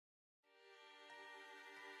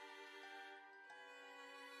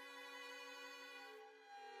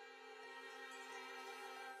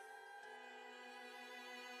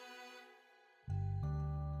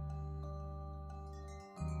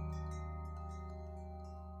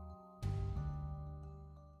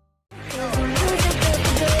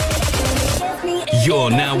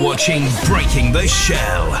You're now watching Breaking the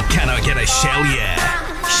Shell. Can I get a shell? Yeah.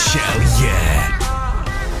 Shell yeah.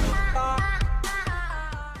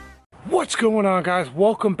 What's going on, guys?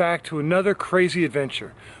 Welcome back to another crazy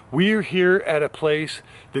adventure. We're here at a place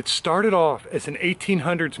that started off as an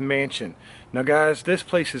 1800s mansion. Now guys, this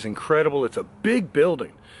place is incredible. It's a big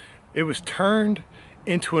building. It was turned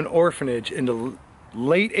into an orphanage in the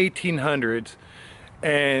late 1800s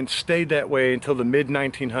and stayed that way until the mid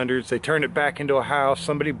 1900s. They turned it back into a house.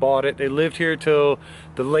 Somebody bought it. They lived here till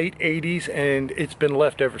the late 80s and it's been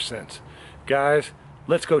left ever since. Guys,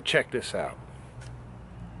 let's go check this out.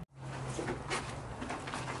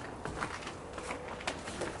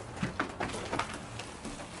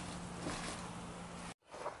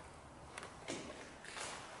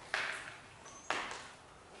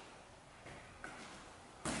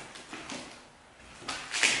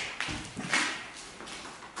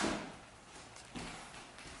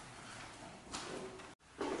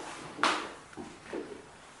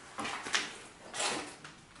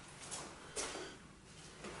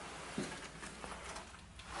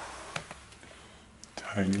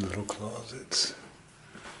 Tiny little closets.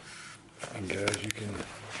 And guys, you can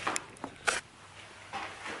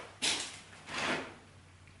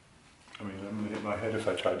I'm gonna hit my head if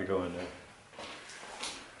I tried to go in there.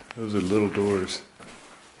 Those are little doors.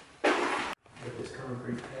 This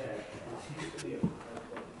concrete pad, this used to be a it's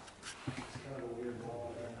kind of a weird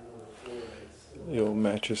wall down the floor. The old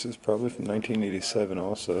mattress is probably from 1987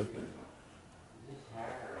 also.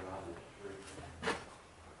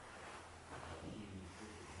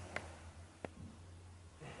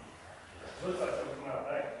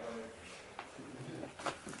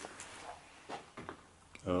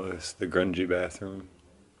 Oh, it's the grungy bathroom.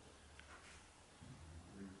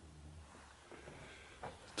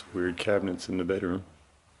 It's weird cabinets in the bedroom.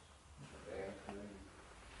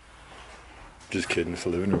 Just kidding, it's the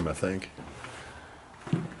living room, I think.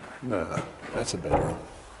 No, that's a bedroom.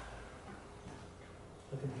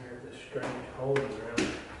 Look in here at this strange hole in the ground.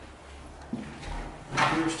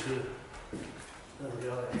 Appears to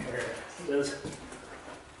go in there. It does.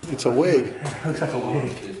 It's a wig. It looks like a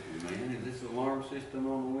wig. Is this an alarm system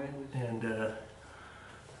on the windows? And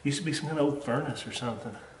used to be some kind of old furnace or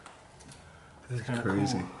something. That's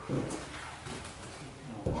crazy. Cool.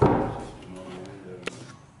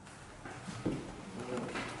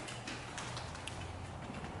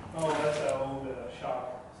 Oh, that's an old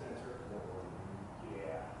shock sensor.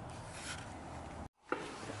 Yeah.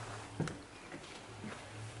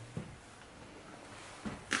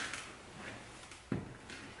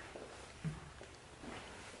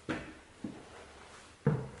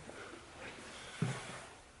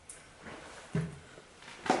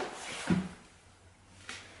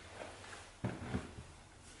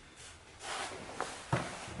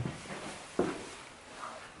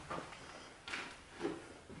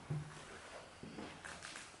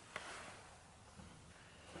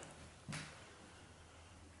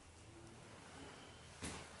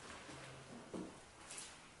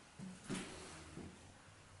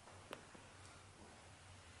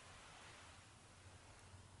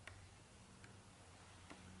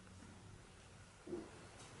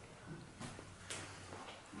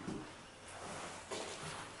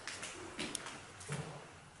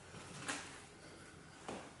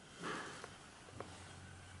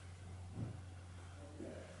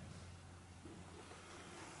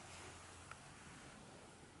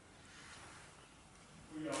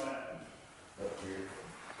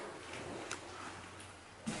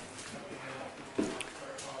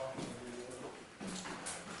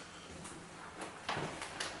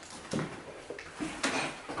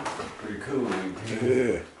 Pretty cool.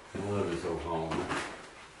 Yeah. I love this old home.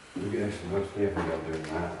 We got so much different out there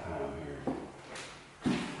at night time here.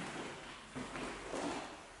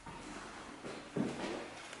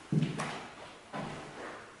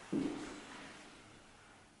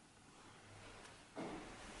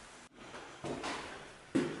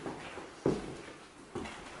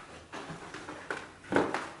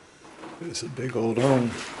 It's a big old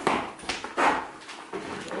home.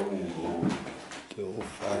 Old. The old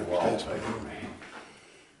fireplace.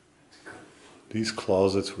 These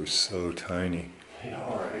closets were so tiny. They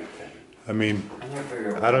are, ain't they? I mean,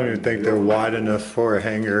 I don't even think they're wide enough for a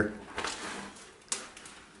hanger.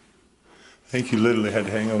 I think you literally had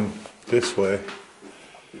to hang them this way.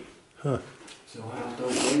 Huh. So how's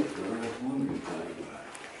those weights for that one thing?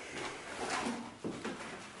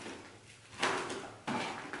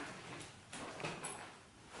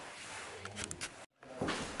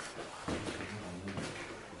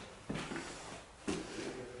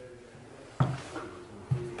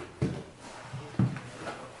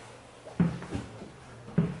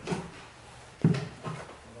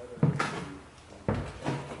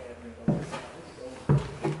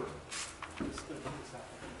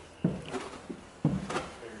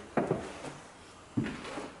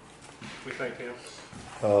 We think him.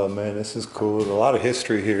 Oh man, this is cool. A lot of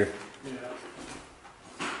history here. Yeah.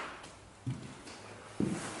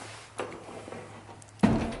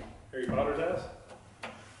 Harry Potter's house?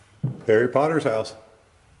 Harry Potter's house.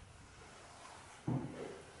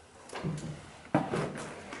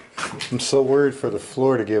 I'm so worried for the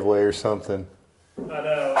floor to give way or something. I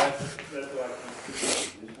know, that's like...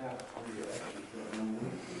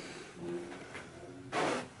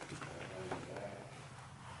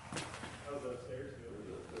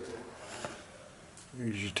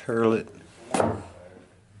 Here's your turlet.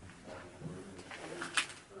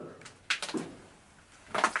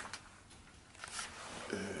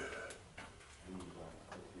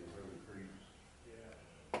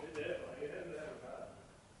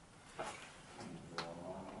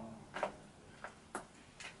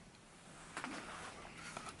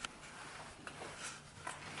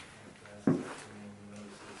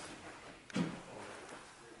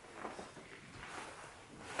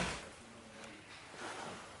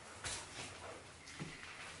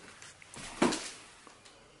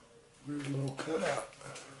 Weird little cutout.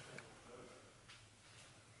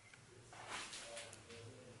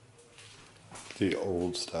 The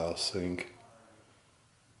old style sink.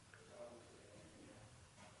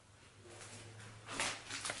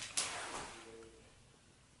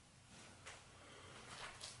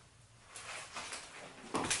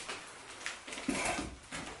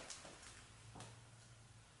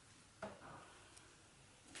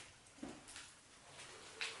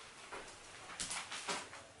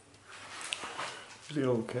 The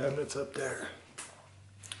old cabinets up there.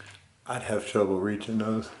 I'd have trouble reaching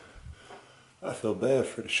those. I feel bad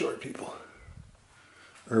for the short people.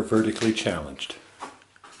 Or vertically challenged.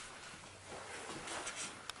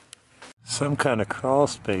 Some kind of crawl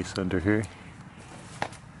space under here,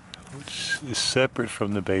 which is separate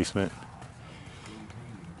from the basement.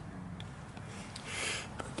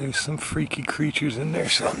 But there's some freaky creatures in there,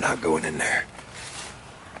 so I'm not going in there.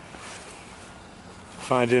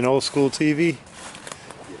 Find an old school TV.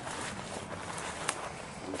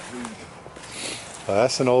 Well,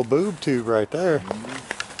 that's an old boob tube right there.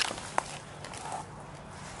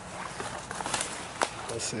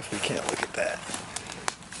 Let's see if we can't look at that.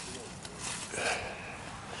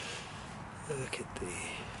 Look at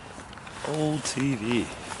the old TV.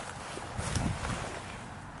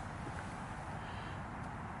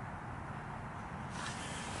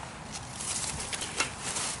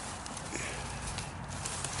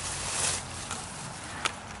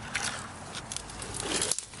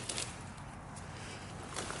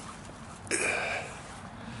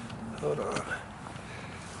 Hold on.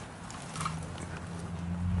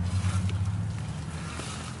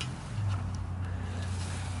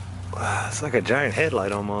 Wow, it's like a giant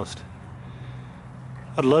headlight almost.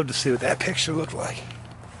 I'd love to see what that picture looked like.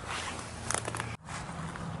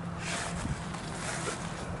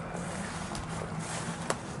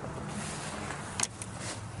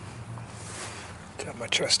 Got my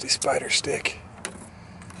trusty spider stick.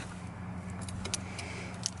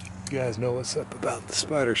 You guys know what's up about the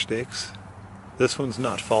spider sticks. This one's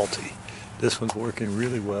not faulty. This one's working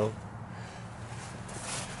really well.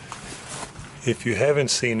 If you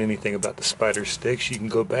haven't seen anything about the spider sticks, you can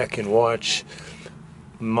go back and watch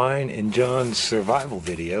mine and John's survival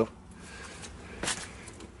video.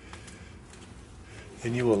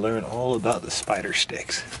 And you will learn all about the spider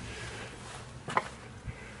sticks.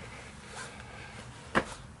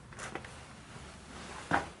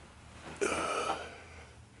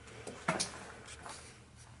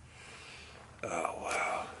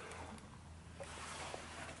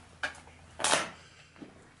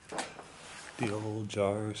 The old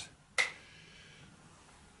jars.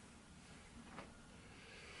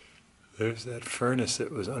 There's that furnace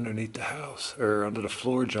that was underneath the house, or under the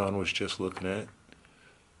floor John was just looking at.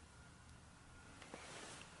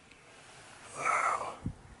 Wow.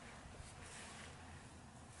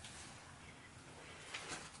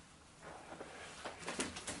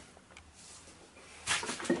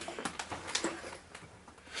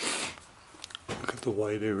 Look at the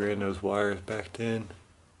way they ran those wires back then.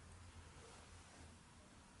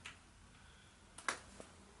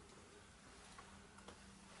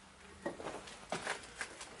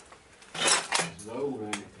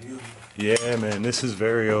 Yeah, man, this is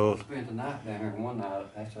very old. I spent the night down here one night.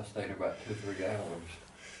 Actually, I stayed there about 2 or 3 hours.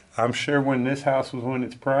 I'm sure when this house was in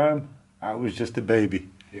its prime, I was just a baby.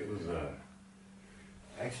 It was,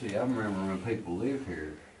 actually, I remember when people lived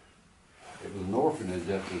here. It was an orphanage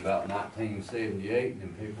up to about 1978, and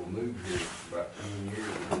then people moved here for about 10 years,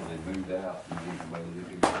 and then they moved out, and anybody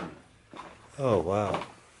lived in here. Oh, wow.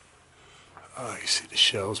 Oh, you see the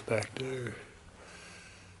shells back there.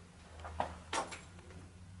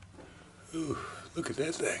 Ooh, look at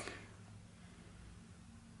that thing.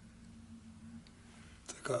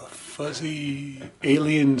 It's like a fuzzy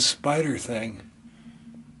alien spider thing.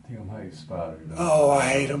 Tim hates spiders. Oh, I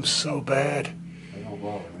hate them so bad. They don't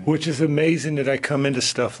bother me. Which is amazing that I come into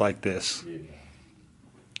stuff like this. Yeah.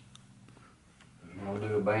 I'll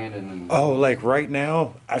do abandoning. Oh, like right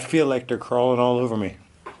now, I feel like they're crawling all over me.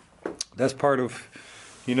 That's part of,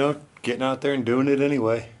 you know, getting out there and doing it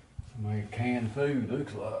anyway. Make canned food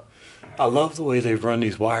looks like. I love the way they've run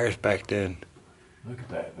these wires back then. Look at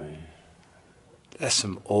that, man. That's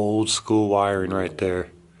some old school wiring right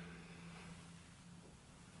there.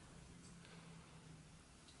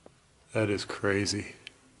 That is crazy.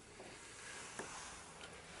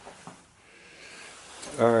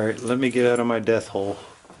 All right, let me get out of my death hole.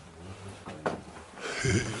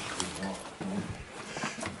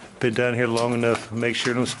 Been down here long enough to make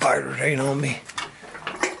sure no spiders ain't on me.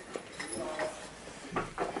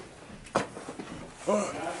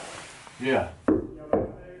 Yeah.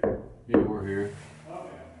 Yeah, we're here.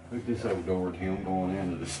 Look at this old door, Tim, going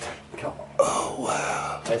into this thing. Come on. Oh,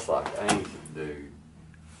 wow. That's like ancient, dude.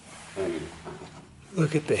 Ancient.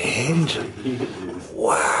 Look at the hinge.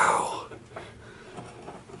 Wow.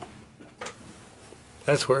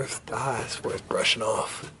 That's worth brushing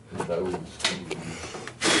off. It's old.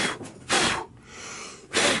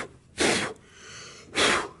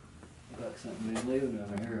 Got something been living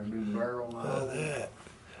down here, a big barrel.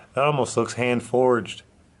 That almost looks hand forged.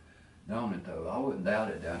 Don't it though? I wouldn't doubt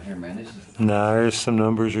it down here, man. This is Nah, there's some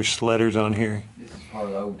numbers or letters on here. part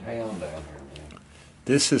of the old town down here, man.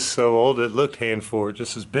 This is so old it looked hand forged.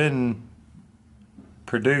 This has been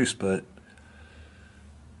produced, but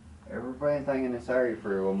Everything in this area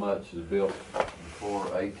for much is built before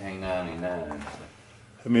 1899.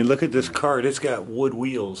 I mean, look at this cart. It's got wood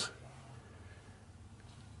wheels.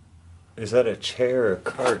 Is that a chair or a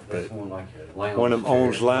cart? That's But one like a lounge one of them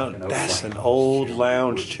old chair, lounge. like an old That's an lounge old chair.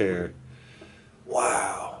 lounge chair.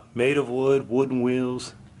 Wow, made of wood, wooden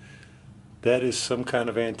wheels. That is some kind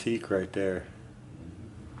of antique right there.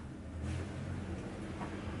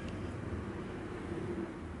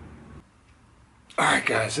 Alright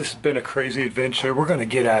guys, this has been a crazy adventure. We're going to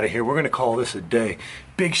get out of here. We're going to call this a day.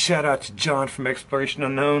 Big shout out to John from Exploration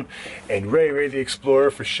Unknown and Ray the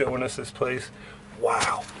Explorer for showing us this place.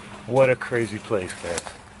 Wow, what a crazy place, guys.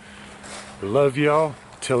 Love y'all.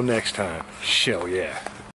 Till next time. Shell yeah.